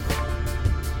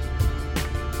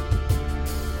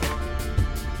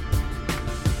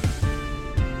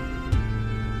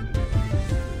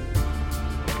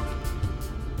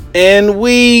And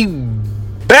we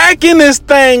back in this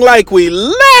thing like we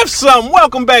left some.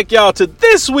 Welcome back, y'all, to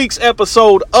this week's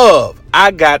episode of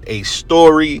I Got a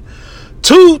Story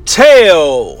to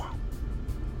Tell.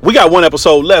 We got one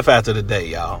episode left after today,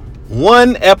 y'all.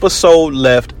 One episode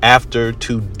left after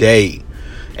today.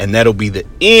 And that'll be the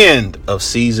end of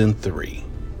season 3.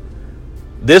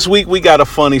 This week we got a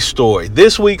funny story.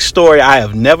 This week's story I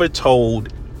have never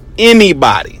told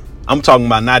anybody. I'm talking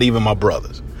about not even my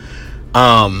brothers.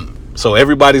 So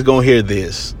everybody's gonna hear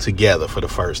this together for the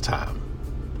first time.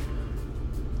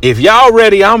 If y'all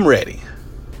ready, I'm ready.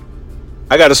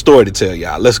 I got a story to tell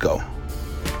y'all. Let's go.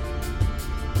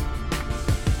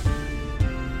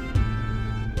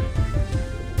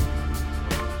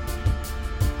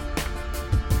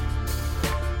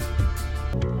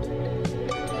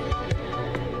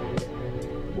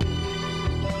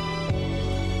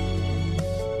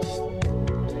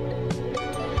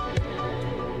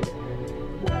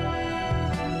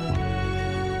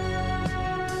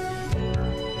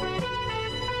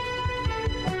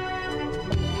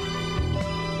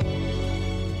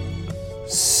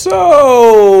 So,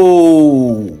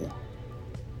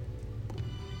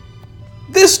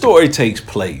 this story takes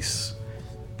place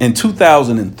in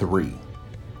 2003.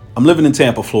 I'm living in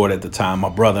Tampa, Florida at the time, my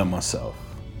brother and myself.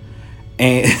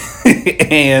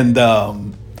 And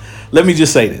let me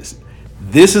just say this.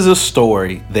 This is a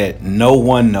story that no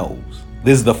one knows.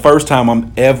 This is the first time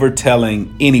I'm ever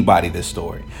telling anybody this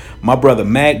story. My brother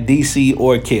Mac, DC,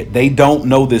 or Kit, they don't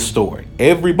know this story.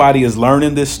 Everybody is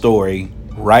learning this story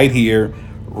right here,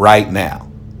 right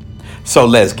now. So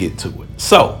let's get to it.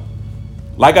 So,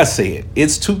 like I said,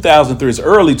 it's 2003. It's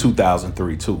early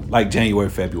 2003 too, like January,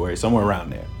 February, somewhere around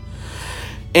there.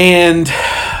 And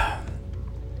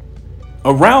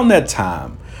around that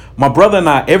time, my brother and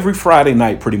I, every Friday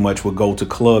night pretty much, would go to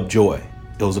Club Joy.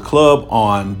 It was a club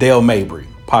on Dale Mabry,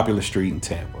 popular street in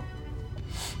Tampa.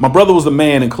 My brother was the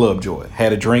man in Club Joy.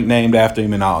 Had a drink named after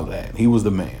him and all that. He was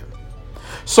the man.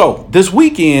 So this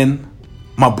weekend,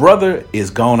 my brother is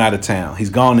gone out of town.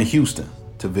 He's gone to Houston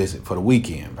to visit for the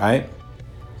weekend, right?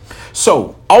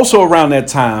 So also around that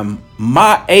time,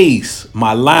 my ace,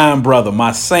 my line brother,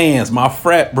 my Sands, my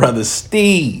frat brother,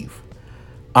 Steve,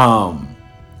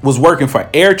 was working for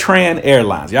AirTran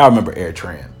Airlines. Y'all remember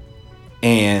AirTran.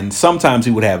 And sometimes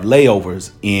he would have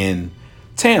layovers in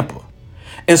Tampa.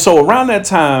 And so around that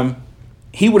time,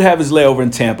 he would have his layover in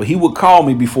Tampa. He would call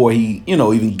me before he,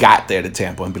 even got there to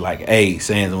Tampa and be like, hey,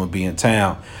 Sands, I'm going to be in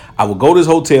town. I would go to his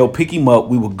hotel, pick him up.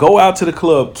 We would go out to the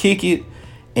club, kick it.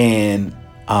 And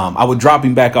I would drop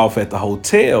him back off at the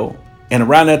hotel. And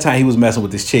around that time, he was messing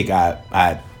with this chick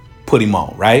I put him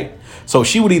on, right? So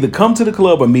she would either come to the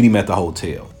club or meet him at the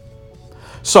hotel.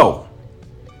 So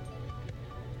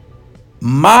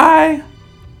my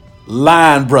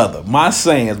line brother, my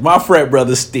Sands, my frat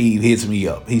brother Steve hits me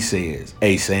up. He says,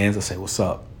 hey, Sands. I say, what's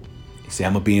up? He said,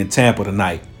 I'm going to be in Tampa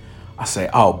tonight. I say,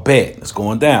 oh, bet. It's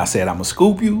going down. I said, I'm going to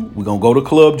scoop you. We're going to go to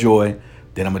Club Joy.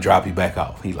 Then I'm going to drop you back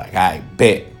off. He like, all right,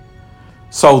 bet.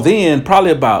 So then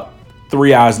probably about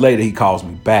 3 hours later, he calls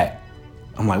me back.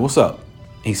 I'm like, what's up?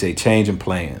 He said, changing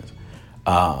plans.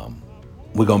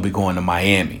 We're going to be going to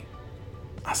Miami.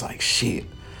 I was like, shit.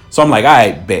 So I'm like, all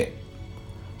right, bet.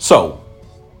 So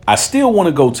I still want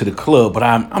to go to the club, but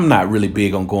I'm not really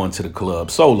big on going to the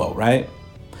club solo, right?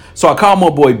 So I call my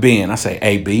boy Ben. I say,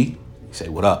 hey, B. He say,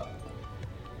 what up?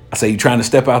 I say, you trying to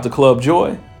step out to Club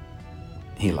Joy?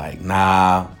 He like,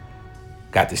 nah,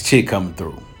 got this chick coming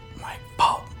through. I'm like,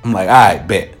 fuck. I'm like, all right,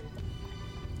 bet.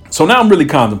 So now I'm really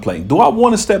contemplating. Do I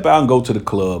want to step out and go to the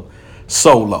club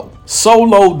solo?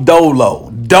 Solo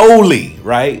dolo. Dolly,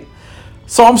 right?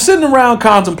 So I'm sitting around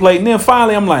contemplating. Then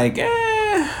finally I'm like,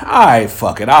 all right,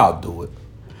 fuck it, I'll do it.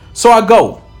 So I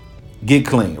go, get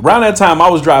clean. Around that time, I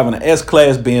was driving an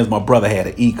S-Class Benz. My brother had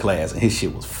an E-Class, and his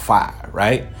shit was fire,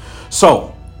 right?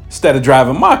 So instead of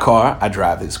driving my car, I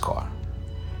drive his car.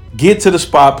 Get to the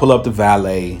spot, pull up the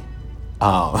valet,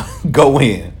 go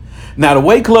in. Now, the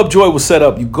way Club Joy was set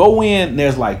up, you go in,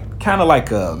 there's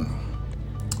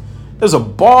there's a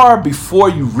bar before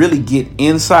you really get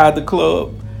inside the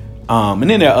club. And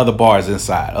then there are other bars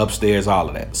inside, upstairs, all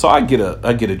of that. So I get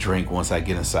a drink once I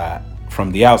get inside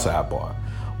from the outside bar.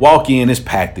 Walk in, it's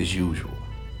packed as usual.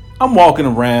 I'm walking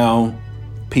around,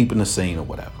 peeping the scene or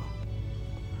whatever.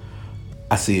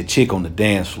 I see a chick on the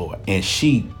dance floor, and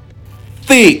she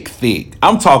thick.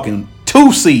 I'm talking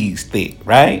 2 C's thick,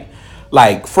 right?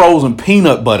 Like frozen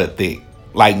peanut butter thick,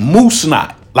 like moose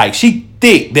knot. Like she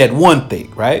thick, that one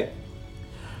thick, right?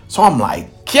 So I'm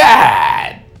like,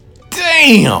 God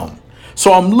damn.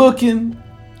 So I'm looking,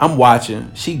 I'm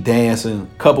watching, she dancing,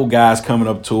 couple guys coming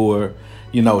up to her.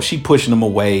 You know, she pushing them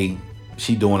away.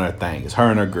 She doing her thing. It's her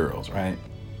and her girls, right?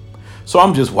 So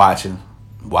I'm just watching.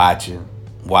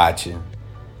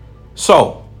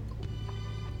 So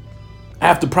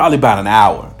after probably about an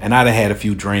hour, and I done had a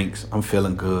few drinks, I'm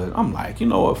feeling good. I'm like, you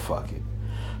know what, fuck it.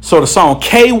 So the song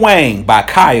K Wang by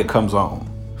Kaya comes on.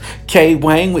 K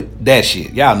Wang with that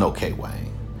shit. Y'all know K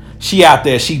Wang. She out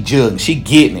there, she jugging, she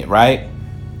getting it, right?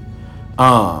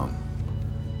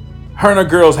 Her and her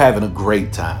girls having a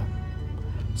great time.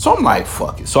 So I'm like,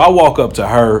 fuck it. So I walk up to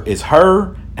her. It's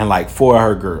her and like 4 of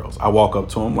her girls. I walk up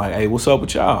to them like, hey, what's up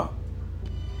with y'all?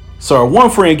 So her one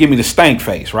friend give me the stank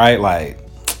face, right? Like,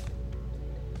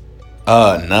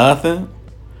 nothing.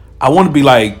 I want to be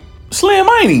like, Slim,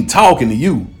 I ain't even talking to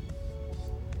you.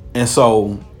 And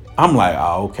so I'm like,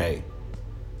 oh, okay.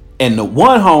 And the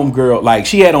one homegirl, like,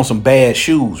 she had on some bad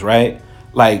shoes, right?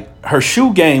 Like, her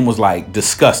shoe game was like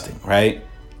disgusting, right?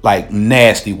 Like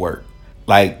nasty work.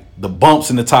 Like the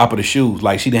bumps in the top of the shoes.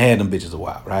 Like she done had them bitches a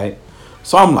while, right?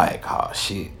 So I'm like, oh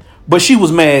shit. But she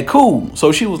was mad cool.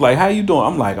 So she was like, how you doing?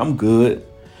 I'm like, I'm good.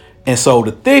 And so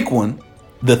the thick one,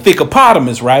 the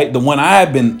thickopotamus, right? The one I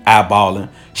had been eyeballing,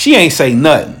 she ain't say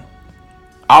nothing.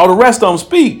 All the rest of them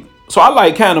speak. So I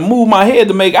like kind of move my head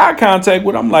to make eye contact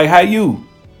with her. I'm like, how you?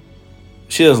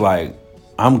 She was like,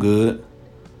 I'm good.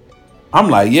 I'm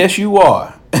like, yes, you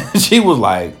are. She was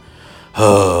like,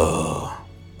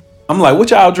 I'm like,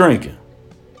 what y'all drinking?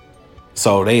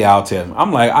 So they all tell me.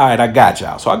 I'm like, all right, I got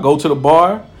y'all. So I go to the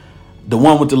bar. The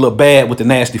one with the little bad, with the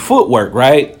nasty footwork,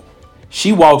 right?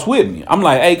 She walks with me. I'm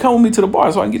like, hey, come with me to the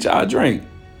bar so I can get y'all a drink.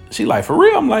 She like, for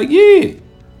real? I'm like, yeah.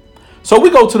 So we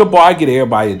go to the bar. I get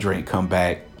everybody a drink, come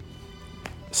back.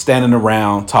 Standing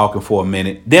around, talking for a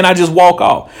minute. Then I just walk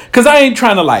off. Because I ain't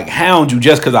trying to like hound you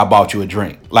just because I bought you a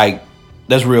drink. Like,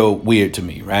 that's real weird to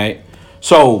me, right?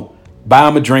 So buy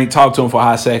him a drink, talk to him for a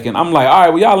hot second. I'm like, all right,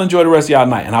 well, y'all enjoy the rest of y'all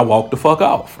night. And I walk the fuck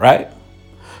off, right?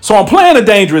 So I'm playing a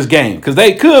dangerous game because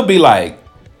they could be like,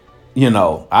 you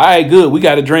know, all right, good, we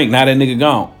got a drink, now that nigga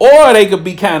gone. Or they could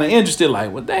be kind of interested,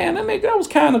 like, well, damn, that nigga, that was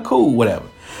kind of cool, whatever.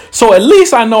 So at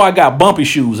least I know I got Bumpy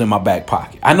Shoes in my back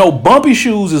pocket. I know Bumpy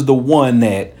Shoes is the one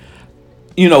that,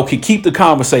 you know, can keep the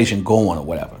conversation going or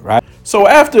whatever, right? So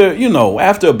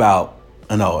after about,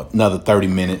 another 30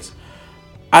 minutes,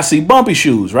 I see Bumpy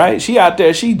Shoes, right? She out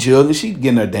there, she juggling, she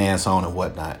getting her dance on and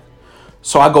whatnot.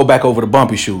 So I go back over to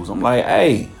Bumpy Shoes. I'm like,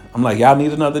 hey, y'all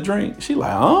need another drink? She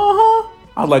like, uh-huh.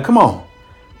 I was like, come on.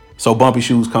 So Bumpy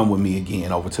Shoes come with me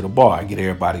again over to the bar. I get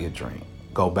everybody a drink.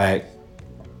 Go back.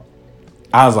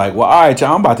 I was like, well, all right,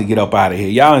 y'all, I'm about to get up out of here.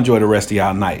 Y'all enjoy the rest of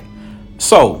y'all night.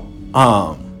 So,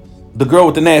 the girl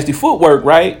with the nasty footwork,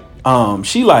 right?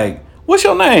 She like, what's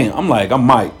your name? I'm like, I'm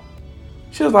Mike.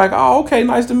 She was like, oh, okay,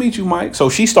 nice to meet you, Mike. So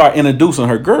she started introducing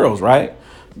her girls, right?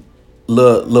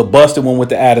 Little busted one with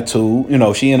the attitude. You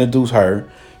know, she introduced her.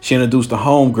 She introduced the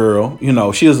homegirl. You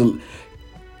know, she was...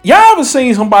 Y'all ever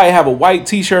seen somebody have a white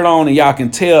t-shirt on and y'all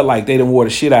can tell like they done wore the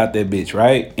shit out that bitch,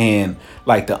 right? And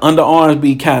like the underarms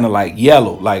be kind of like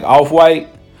yellow, like off-white.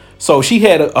 So she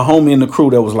had a homie in the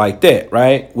crew that was like that,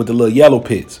 right? With the little yellow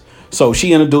pits. So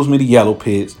she introduced me to yellow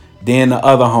pits, then the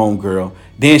other homegirl.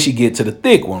 Then she get to the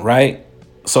thick one, right?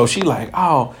 So she like,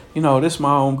 oh, you know, this my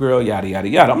homegirl, yada, yada,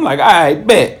 yada. I'm like, all right,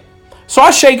 bet. So I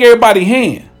shake everybody's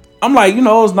hand. I'm like, you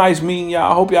know, it was nice meeting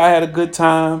y'all. I hope y'all had a good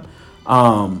time.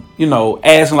 You know,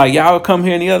 asking like, y'all come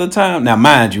here any other time. Now,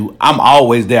 mind you, I'm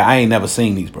always there. I ain't never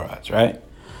seen these broads, right?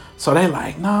 So they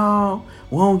like, no,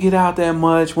 we don't get out that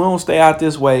much. We don't stay out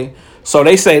this way. So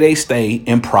they say they stay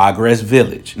in Progress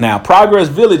Village. Now, Progress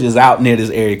Village is out near this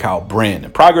area called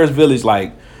Brandon. Progress Village,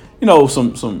 like, you know,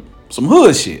 some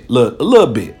hood shit, a little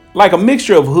bit. Like a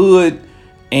mixture of hood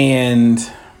and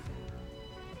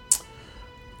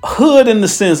hood in the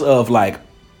sense of like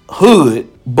hood,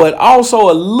 but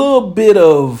also a little bit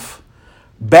of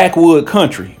backwood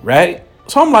country, right?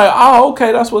 So I'm like, oh,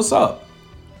 okay, that's what's up.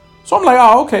 So I'm like,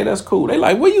 oh, okay, that's cool. They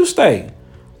like, where you stay?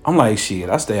 I'm like, shit,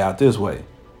 I stay out this way.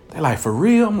 They like, for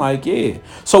real? I'm like, yeah.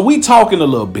 So we talking a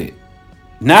little bit.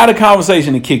 Now the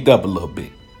conversation had kicked up a little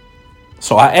bit.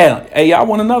 So I asked, hey, y'all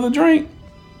want another drink?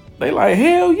 They like,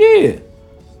 hell yeah.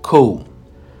 Cool.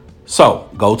 So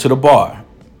go to the bar.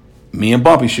 Me and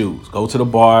Bumpy Shoes go to the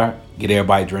bar, get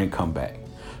everybody a drink, come back.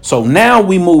 So now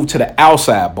we move to the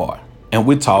outside bar and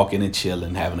we're talking and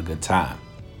chilling, having a good time.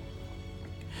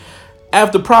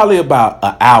 After probably about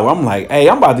an hour, I'm like, hey,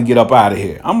 I'm about to get up out of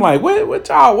here. I'm like, what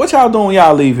y'all doing when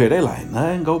y'all leave here? They like,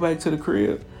 nothing, go back to the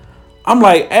crib. I'm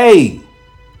like, hey,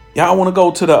 y'all want to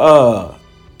go to the,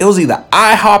 it was either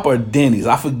IHOP or Denny's.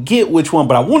 I forget which one,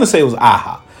 but I want to say it was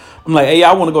IHOP. I'm like, hey,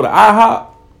 y'all want to go to IHOP?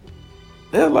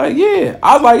 They're like, yeah.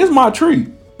 I was like, it's my treat.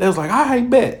 They was like, I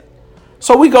bet.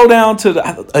 So we go down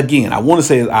to again, I want to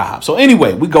say it's IHOP. So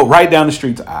anyway, we go right down the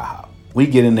street to IHOP. We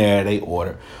get in there, they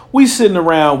order. We sitting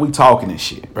around, we talking and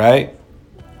shit, right?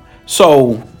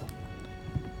 So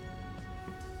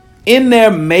in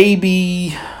there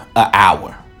maybe an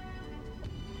hour.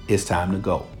 It's time to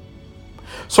go.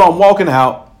 So I'm walking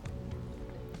out,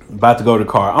 about to go to the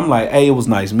car. I'm like, hey, it was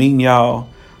nice meeting y'all.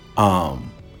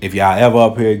 If y'all ever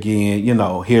up here again,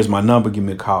 here's my number, give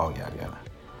me a call, yada yada.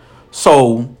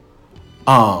 So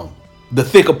the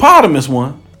thickopotamus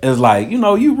one is like,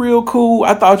 you real cool.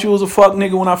 I thought you was a fuck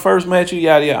nigga when I first met you,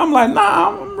 yada yada. I'm like, nah,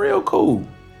 I'm real cool.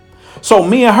 So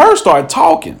me and her start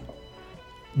talking.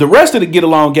 The rest of the get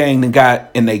along gang then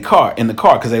got in the car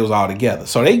because they was all together.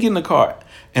 So they get in the car.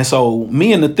 And so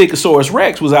me and the Thickosaurus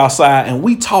Rex was outside and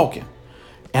we talking.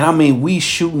 And I mean, we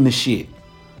shooting the shit.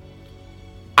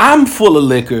 I'm full of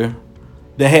liquor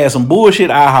that had some bullshit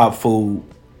IHOP food.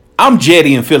 I'm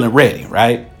jetty and feeling ready,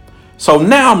 right? So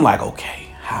now I'm like,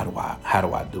 okay, how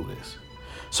do I do this?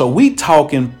 So we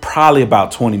talking probably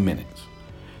about 20 minutes.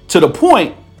 To the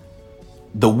point,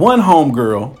 the one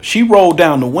homegirl, she rolled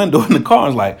down the window in the car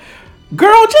and was like,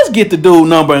 girl, just get the dude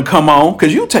number and come on,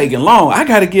 because you taking long. I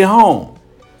got to get home.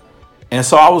 And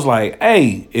so I was like,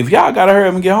 hey, if y'all got to hurry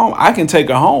up and get home, I can take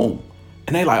her home.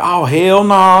 And they like, oh, hell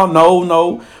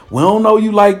no. We don't know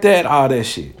you like that, all that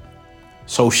shit.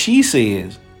 So she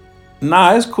says,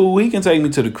 nah, it's cool. He can take me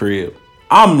to the crib.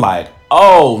 I'm like,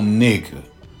 oh, nigga,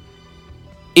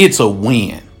 it's a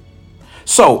win.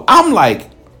 So I'm like,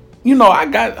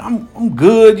 I'm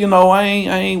good. I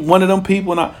ain't one of them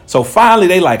people. So finally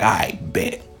they like, all right,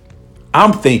 bet.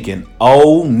 I'm thinking,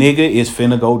 oh, nigga, it's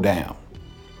finna go down.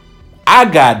 I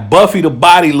got Buffy the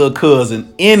Body little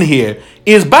cousin in here.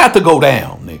 It's about to go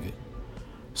down, nigga.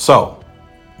 So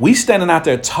we standing out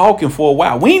there talking for a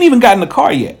while. We ain't even got in the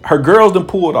car yet. Her girls done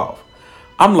pulled off.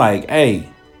 I'm like, hey,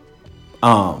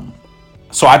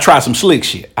 so I try some slick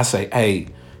shit. I say, hey,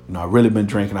 I really been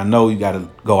drinking. I know you got to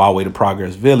go all the way to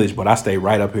Progress Village, but I stay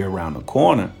right up here around the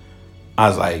corner. I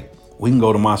was like, we can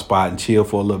go to my spot and chill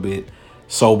for a little bit,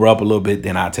 sober up a little bit,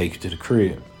 then I'll take you to the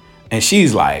crib. And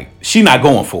she's like, she not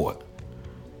going for it.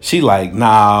 She like,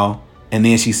 nah. And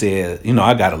then she said,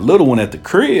 I got a little one at the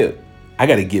crib. I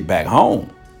got to get back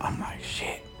home. I'm like,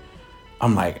 shit.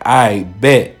 I'm like, I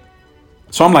bet.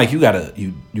 So I'm like, you got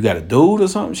a dude or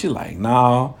something? She's like,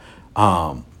 nah.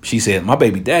 She said, my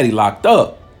baby daddy locked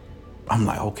up. I'm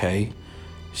like, okay.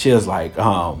 She was like,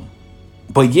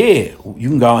 but yeah, you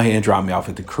can go ahead and drop me off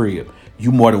at the crib.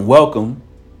 You more than welcome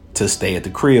to stay at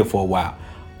the crib for a while.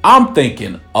 I'm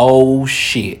thinking, oh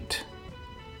shit.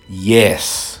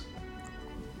 Yes.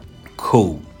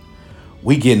 Cool.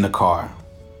 We get in the car.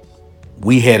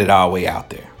 We headed our way out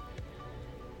there.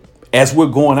 As we're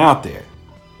going out there,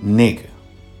 nigga,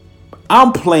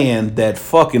 I'm playing that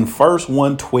fucking first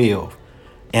 112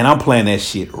 and I'm playing that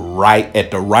shit right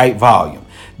at the right volume.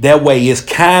 That way it's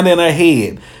kind of in her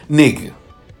head, nigga.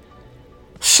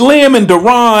 Slim and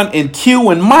Deron and Q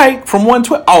and Mike from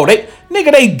 112. Oh,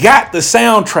 they got the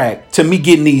soundtrack to me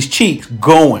getting these cheeks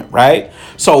going, right?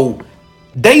 So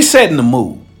they setting the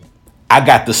mood. I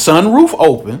got the sunroof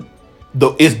open.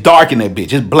 It's dark in that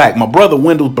bitch. It's black. My brother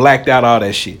windows blacked out, all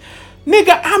that shit.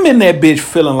 Nigga, I'm in that bitch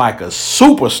feeling like a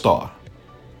superstar.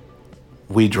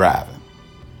 We driving.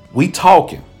 We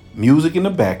talking. Music in the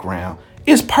background.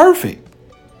 It's perfect.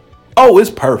 Oh, it's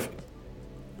perfect.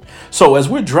 So as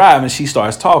we're driving, she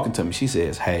starts talking to me. She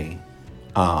says, hey,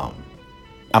 I'm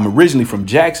originally from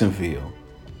Jacksonville,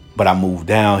 but I moved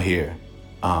down here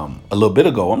a little bit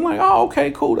ago. I'm like, oh,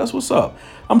 okay, cool. That's what's up.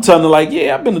 I'm telling her like,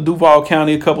 yeah, I've been to Duval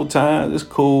County a couple times. It's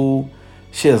cool.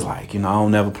 She was like, I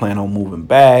don't never plan on moving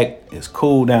back. It's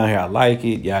cool down here. I like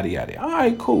it. Yada, yada. All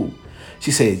right, cool.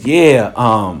 She said, yeah,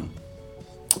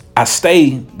 I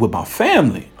stay with my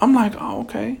family. I'm like, oh,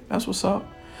 okay. That's what's up.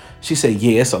 She said,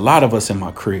 yeah, it's a lot of us in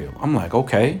my crib. I'm like,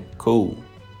 okay, cool.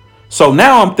 So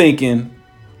now I'm thinking,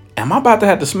 am I about to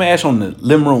have to smash on the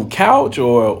living room couch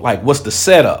or like, what's the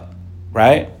setup?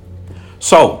 Right?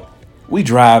 So we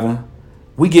driving.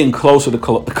 We getting closer to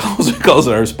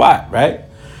her spot, right?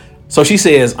 So she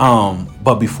says,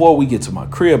 but before we get to my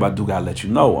crib, I do gotta let you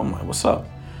know. I'm like, what's up?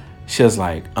 She was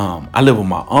like, I live with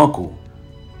my uncle.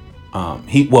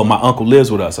 My uncle lives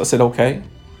with us. I said, okay.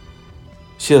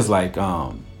 She was like,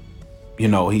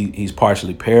 he's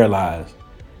partially paralyzed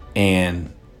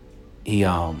and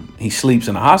he sleeps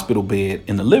in a hospital bed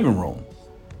in the living room.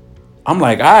 I'm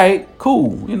like, all right,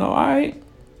 cool. All right.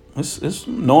 It's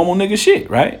normal nigga shit,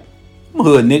 right? I'm a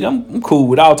hood nigga. I'm cool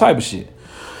with all type of shit.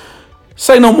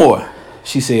 Say no more.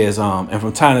 She says, and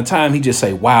from time to time, he just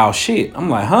say wild shit. I'm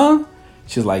like, huh?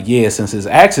 She's like, yeah, since his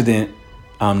accident,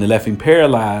 They left him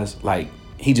paralyzed. Like,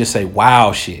 he just say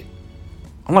wild shit.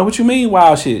 I'm like, what you mean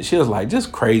wild shit? She was like,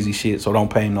 just crazy shit, so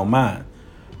don't pay him no mind.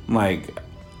 I'm like,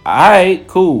 all right,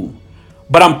 cool.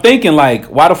 But I'm thinking, like,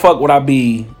 why the fuck would I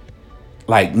be,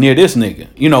 like, near this nigga?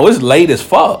 You know, it's late as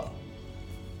fuck.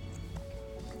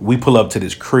 We pull up to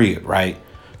this crib, right?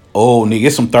 Oh, nigga,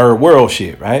 it's some third world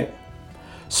shit, right?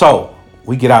 So,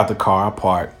 we get out the car, I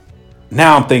park.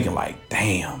 Now I'm thinking, like,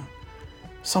 damn,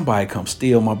 somebody come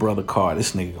steal my brother's car.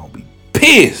 This nigga gonna be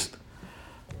pissed.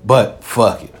 But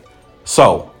fuck it.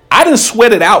 So I done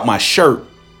sweated out my shirt,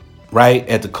 right,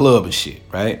 at the club and shit,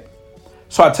 right?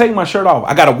 So I take my shirt off.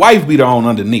 I got a wife beater on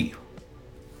underneath.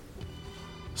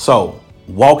 So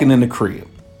walking in the crib,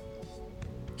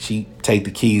 she take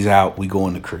the keys out. We go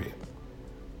in the crib.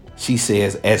 She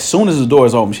says, as soon as the door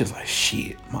is open, she's like,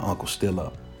 shit, my uncle's still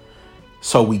up.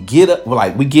 So we get up,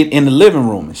 like we get in the living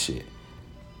room and shit.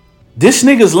 This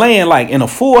nigga's laying like in a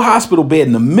full hospital bed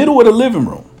in the middle of the living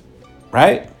room,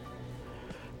 right?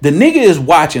 The nigga is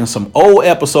watching some old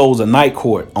episodes of Night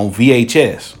Court on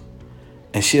VHS.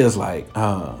 And she was like,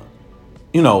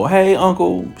 you know, hey,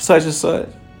 uncle, such and such.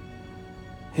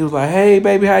 He was like, hey,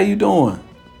 baby, how you doing?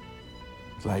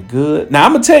 It's like, good. Now,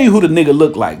 I'm going to tell you who the nigga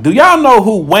looked like. Do y'all know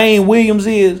who Wayne Williams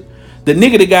is? The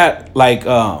nigga that got, like,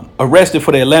 arrested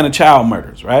for the Atlanta child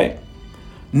murders, right?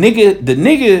 The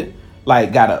nigga,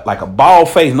 like, got a bald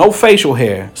face, no facial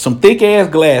hair, some thick-ass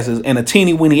glasses, and a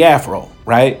teeny-weeny afro,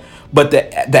 right? But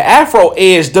the afro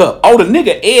edged up. Oh, the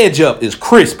nigga edge up is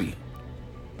crispy.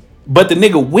 But the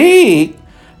nigga wig,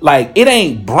 like, it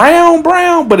ain't brown,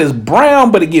 but it's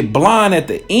brown, but it get blonde at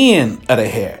the end of the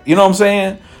hair. You know what I'm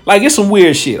saying? Like, it's some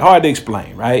weird shit. Hard to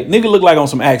explain, right? Nigga look like on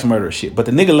some axe murder shit, but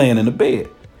the nigga laying in the bed.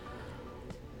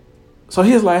 So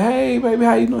he's like, hey, baby,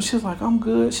 how you doing? She's like, I'm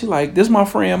good. She's like, this my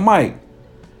friend Mike.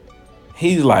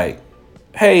 He's like,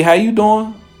 hey, how you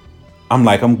doing? I'm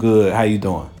like, I'm good. How you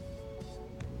doing?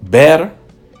 Better.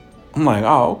 I'm like,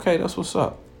 oh, okay, that's what's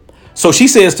up. So she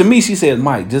says to me, she says,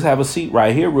 Mike, just have a seat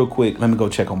right here real quick. Let me go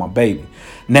check on my baby.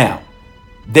 Now,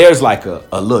 there's like a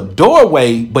little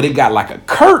doorway, but it got like a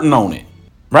curtain on it,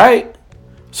 right?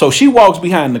 So she walks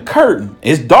behind the curtain.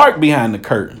 It's dark behind the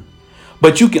curtain.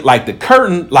 But you can, like, the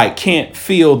curtain, like, can't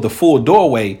fill the full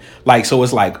doorway. Like, so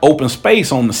it's like open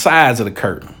space on the sides of the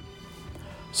curtain.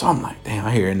 So I'm like, damn,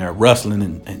 I hear in there rustling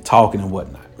and talking and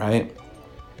whatnot, right?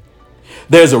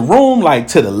 There's a room like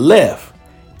to the left.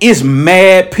 It's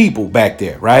mad people back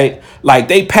there, right? Like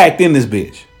they packed in this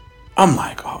bitch. I'm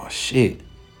like, oh shit.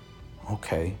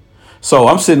 Okay. So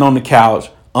I'm sitting on the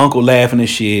couch, uncle laughing and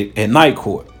shit at Night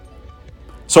Court.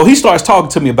 So he starts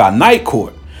talking to me about Night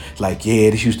Court. Like, yeah,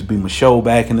 this used to be my show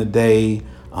back in the day.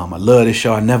 I love this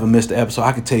show. I never missed an episode.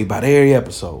 I can tell you about every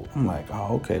episode. I'm like,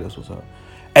 oh, okay, that's what's up.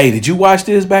 Hey, did you watch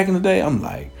this back in the day? I'm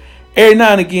like, every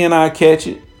now and again I catch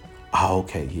it. Oh,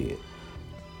 okay, yeah.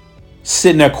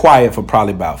 Sitting there quiet for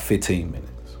probably about 15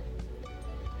 minutes.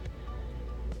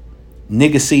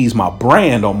 Nigga sees my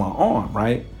brand on my arm,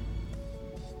 right?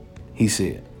 He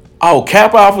said, oh,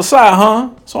 Kappa Alpha Psi,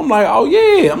 huh? So I'm like, oh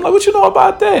yeah. I'm like, what you know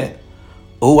about that?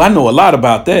 Oh, I know a lot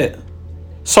about that.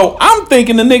 So I'm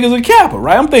thinking the niggas are Kappa,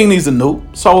 right? I'm thinking he's a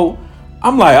noob. So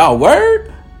I'm like, oh,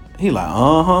 word? He like,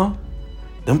 uh-huh.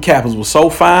 Them Kappas was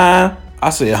so fine. I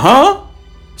said, huh?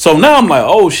 So now I'm like,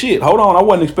 oh shit, hold on. I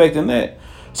wasn't expecting that.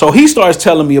 So he starts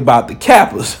telling me about the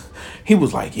Kappas. He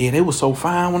was like, yeah, they were so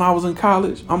fine when I was in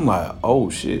college. I'm like, oh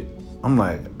shit. I'm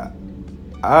like, all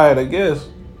right, I guess.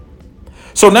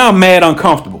 So now I'm mad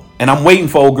uncomfortable and I'm waiting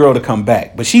for old girl to come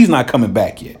back, but she's not coming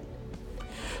back yet.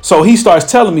 So he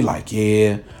starts telling me like,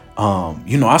 yeah,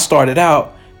 I started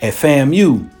out at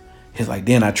FAMU. He's like,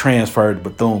 then I transferred to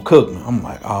Bethune-Cookman. I'm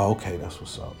like, oh, okay, that's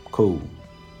what's up. Cool.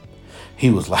 He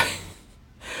was like,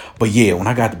 but yeah, when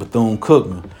I got to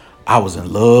Bethune-Cookman, I was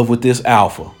in love with this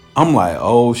alpha. I'm like,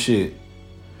 oh shit.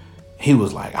 He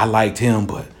was like, I liked him,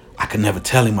 but I could never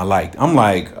tell him I liked him. I'm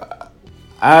like,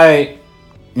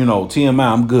 TMI,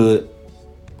 I'm good.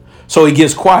 So he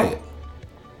gets quiet.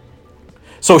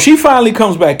 So she finally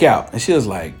comes back out and she was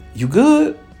like, you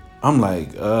good? I'm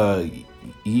like,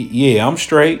 yeah, I'm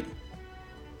straight.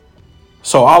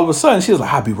 So all of a sudden she was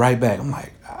like, I'll be right back. I'm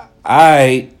like, all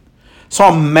right. So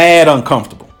I'm mad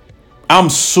uncomfortable. I'm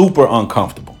super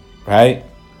uncomfortable, right?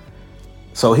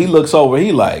 So he looks over,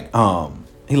 he like,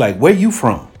 where you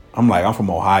from? I'm like, I'm from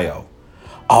Ohio.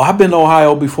 Oh, I've been to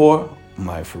Ohio before. I'm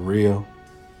like, for real?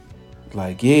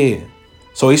 Like, yeah.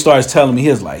 So he starts telling me,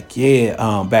 he's like,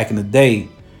 yeah, back in the day,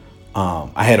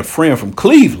 I had a friend from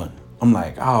Cleveland. I'm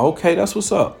like, oh, okay, that's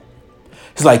what's up.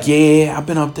 He's like, yeah, I've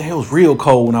been up there. It was real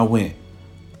cold when I went.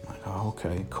 I'm like, oh,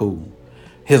 okay, cool.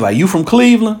 He's like, you from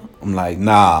Cleveland? I'm like,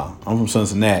 nah, I'm from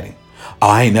Cincinnati. Oh,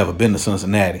 I ain't never been to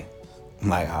Cincinnati. I'm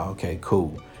like, oh, okay,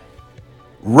 cool.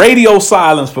 Radio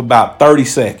silence for about 30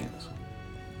 seconds.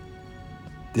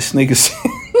 This nigga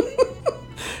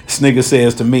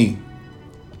says to me,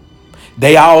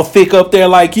 they all thick up there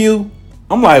like you?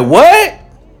 I'm like, what?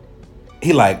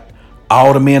 He like,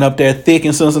 all the men up there thick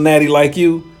in Cincinnati like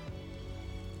you?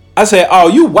 I said, oh,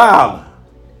 you wildin'.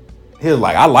 He was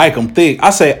like, I like them thick. I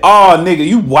said, oh, nigga,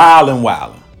 you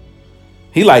wildin'.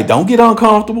 He like, don't get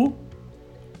uncomfortable.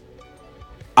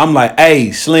 I'm like,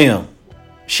 hey, Slim.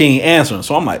 She ain't answering.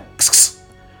 So I'm like,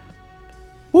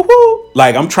 woohoo.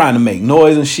 Like, I'm trying to make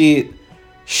noise and shit.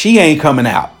 She ain't coming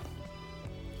out.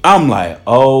 I'm like,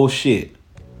 oh, shit.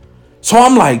 So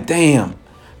I'm like, damn.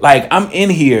 Like, I'm in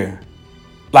here,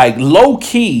 like, low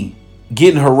key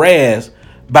getting harassed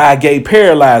by a gay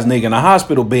paralyzed nigga in a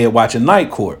hospital bed watching Night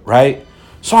Court, right?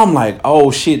 So I'm like, oh,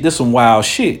 shit, this some wild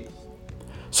shit.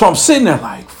 So I'm sitting there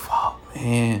like, fuck,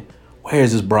 man,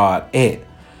 where's this broad at?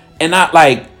 And I,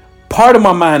 like, part of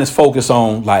my mind is focused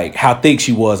on, like, how thick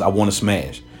she was. I want to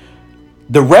smash.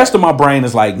 The rest of my brain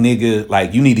is like, nigga,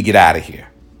 like, you need to get out of here.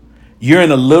 You're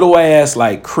in a little ass,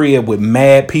 like, crib with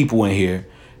mad people in here.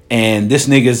 And this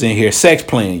nigga's in here sex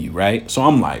playing you, right? So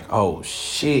I'm like, oh,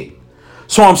 shit.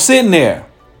 So I'm sitting there.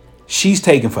 She's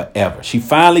taking forever. She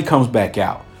finally comes back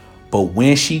out. But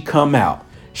when she come out,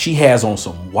 she has on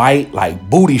some white, like,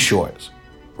 booty shorts,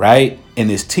 right? And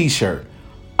this t-shirt.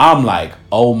 I'm like,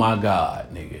 oh, my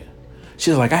God, nigga.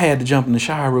 She's like, I had to jump in the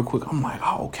shower real quick. I'm like,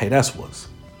 oh, okay, that's what's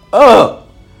up.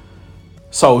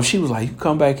 So she was like, you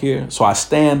come back here. So I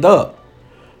stand up.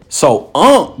 So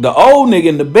the old nigga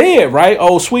in the bed, right?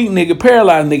 Old sweet nigga,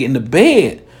 paralyzed nigga in the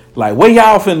bed. Like, where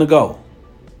y'all finna go?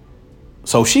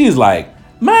 So she's like,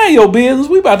 mind your business.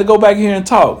 We about to go back here and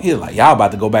talk. He's like, y'all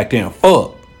about to go back there and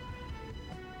fuck.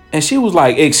 And she was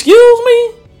like, excuse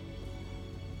me?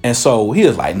 And so he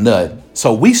was like, nothing.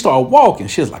 So we start walking.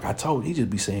 She was like, I told you, he just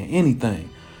be saying anything.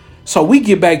 So we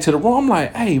get back to the room. I'm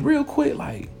like, hey, real quick,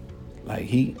 like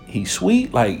he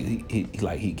sweet, like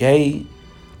he gay,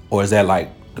 or is that like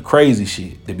the crazy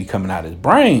shit that be coming out of his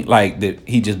brain, like that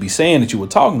he just be saying that you were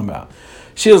talking about?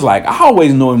 She was like, I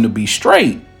always know him to be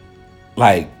straight,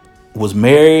 like was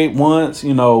married once,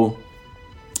 you know,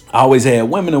 I always had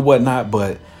women and whatnot,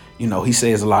 but you know, he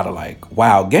says a lot of like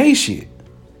wild gay shit.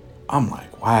 I'm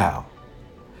like, wow.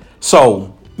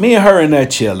 So me and her in there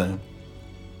chilling.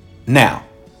 Now,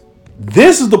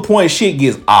 this is the point shit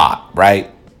gets odd,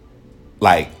 right?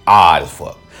 Like odd as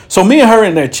fuck. So me and her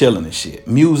in there chilling and shit.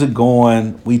 Music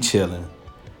going, we chilling.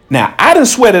 Now, I done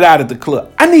sweated out at the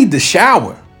club. I need to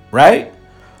shower, right?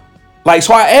 Like,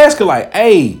 so I asked her like,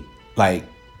 hey, like,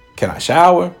 can I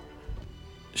shower?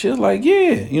 She was like,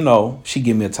 yeah, you know, she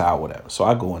give me a towel, whatever. So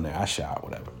I go in there, I shower,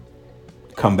 whatever.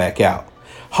 Come back out.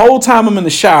 Whole time I'm in the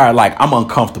shower, like, I'm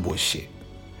uncomfortable as shit.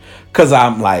 Cause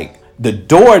I'm like, the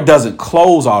door doesn't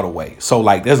close all the way. So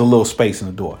like, there's a little space in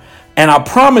the door. And I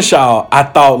promise y'all, I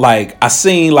thought like, I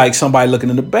seen like somebody looking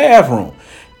in the bathroom.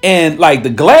 And like the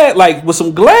glass, like with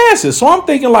some glasses. So I'm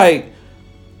thinking like,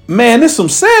 man, this some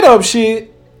setup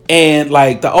shit. And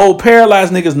like the old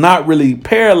paralyzed nigga's not really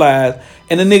paralyzed.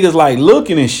 And the nigga's like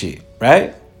looking and shit,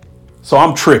 right? So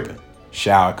I'm tripping.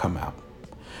 Shower come out.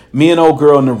 Me and old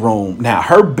girl in the room. Now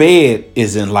her bed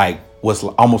is in like what's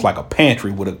almost like a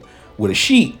pantry with a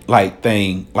sheet like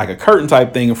thing, like a curtain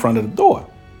type thing in front of the door.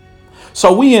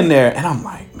 So we in there and I'm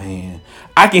like, man,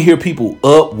 I can hear people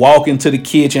up walking to the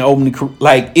kitchen, opening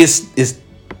like it's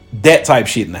that type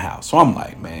shit in the house. So I'm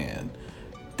like, man,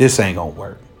 this ain't gonna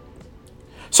work.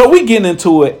 So we getting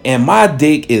into it and my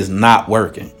dick is not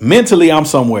working. Mentally, I'm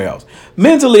somewhere else.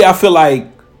 Mentally, I feel like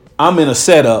I'm in a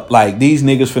setup like these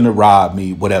niggas finna rob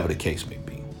me, whatever the case may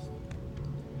be.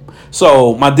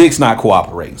 So my dick's not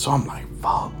cooperating. So I'm like,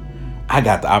 fuck, I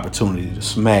got the opportunity to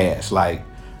smash like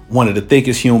one of the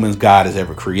thickest humans God has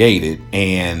ever created.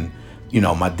 And, you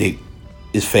know, my dick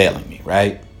is failing me,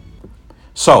 right?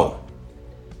 So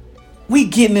we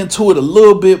getting into it a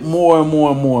little bit more and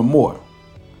more and more and more.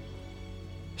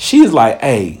 She's like,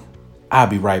 hey, I'll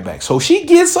be right back. So she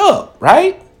gets up,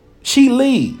 right? She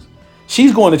leaves.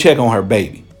 She's going to check on her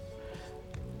baby.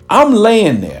 I'm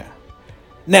laying there.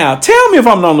 Now, tell me if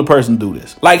I'm the only person to do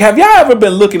this. Like, have y'all ever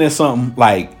been looking at something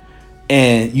like,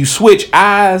 and you switch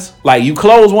eyes? Like, you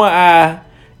close one eye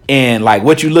and like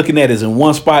what you're looking at is in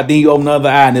one spot. Then you open the other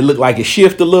eye and it look like it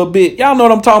shift a little bit. Y'all know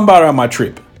what I'm talking about, or am I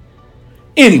tripping?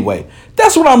 Anyway,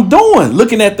 that's what I'm doing.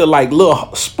 Looking at the like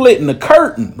little split in the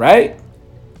curtain, right?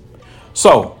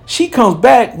 So she comes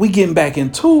back. We getting back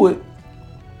into it.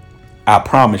 I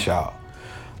promise y'all.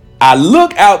 I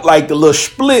look out like the little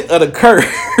split of the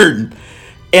curtain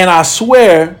and I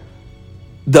swear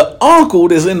The uncle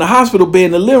that's in the hospital bed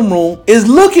in the living room is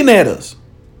looking at us.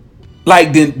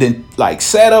 Like then like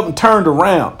sat up and turned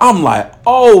around. I'm like,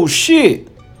 oh shit.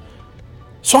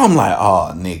 So I'm like,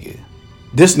 oh nigga,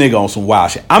 this nigga on some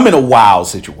wild shit. I'm in a wild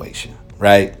situation,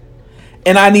 right?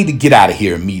 And I need to get out of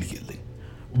here immediately.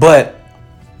 But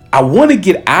I want to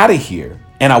get out of here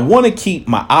and I want to keep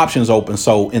my options open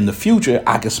so in the future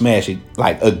I can smash it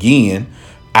like again.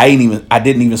 I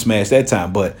didn't even smash that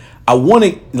time, but I want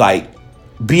to like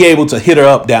be able to hit her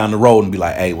up down the road and be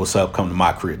like, hey, what's up? Come to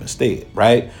my crib instead,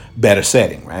 right? Better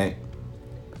setting, right?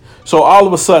 So all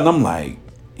of a sudden I'm like,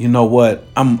 you know what?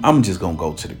 I'm just gonna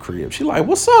go to the crib. She like,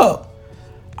 what's up?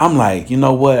 I'm like, you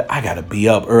know what? I gotta be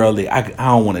up early. I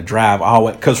don't want to drive all the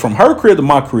way, because from her crib to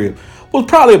my crib was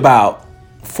probably about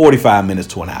 45 minutes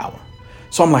to an hour.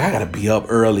 So I'm like, I gotta be up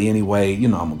early anyway. You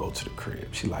know, I'm gonna go to the crib.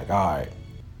 She like, all right.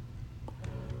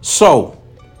 So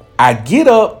I get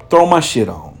up, throw my shit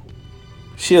on.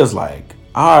 She was like,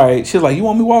 all right. She was like, you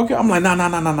want me to walk here? I'm like,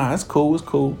 no. It's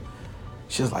cool.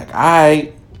 She was like, all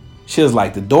right. She was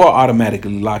like, the door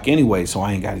automatically lock anyway, so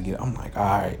I ain't got to get up. I'm like, all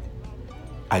right.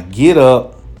 I get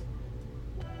up,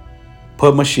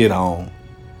 put my shit on,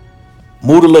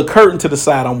 move the little curtain to the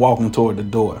side. I'm walking toward the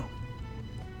door.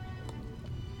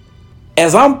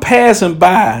 As I'm passing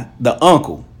by the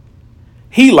uncle,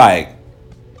 he like,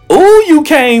 ooh, you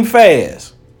came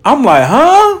fast. I'm like,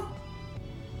 huh?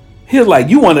 He was like,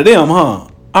 you one of them, huh?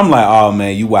 I'm like, oh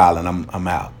man, you wildin'. I'm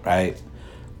out, right?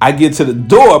 I get to the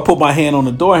door, put my hand on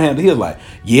the door handle. He was like,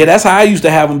 yeah, that's how I used to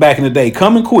have them back in the day.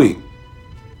 Coming quick.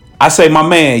 I say, my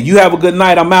man, you have a good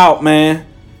night. I'm out, man.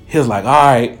 He was like, all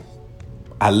right.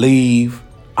 I leave.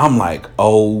 I'm like,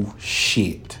 oh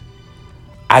shit.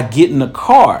 I get in the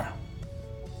car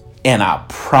and I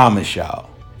promise y'all,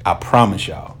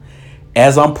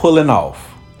 as I'm pulling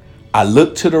off, I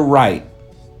look to the right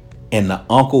and the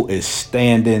uncle is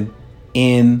standing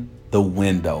in the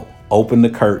window. Open the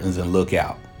curtains and look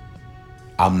out.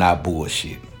 I'm not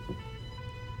bullshitting.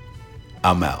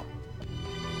 I'm out.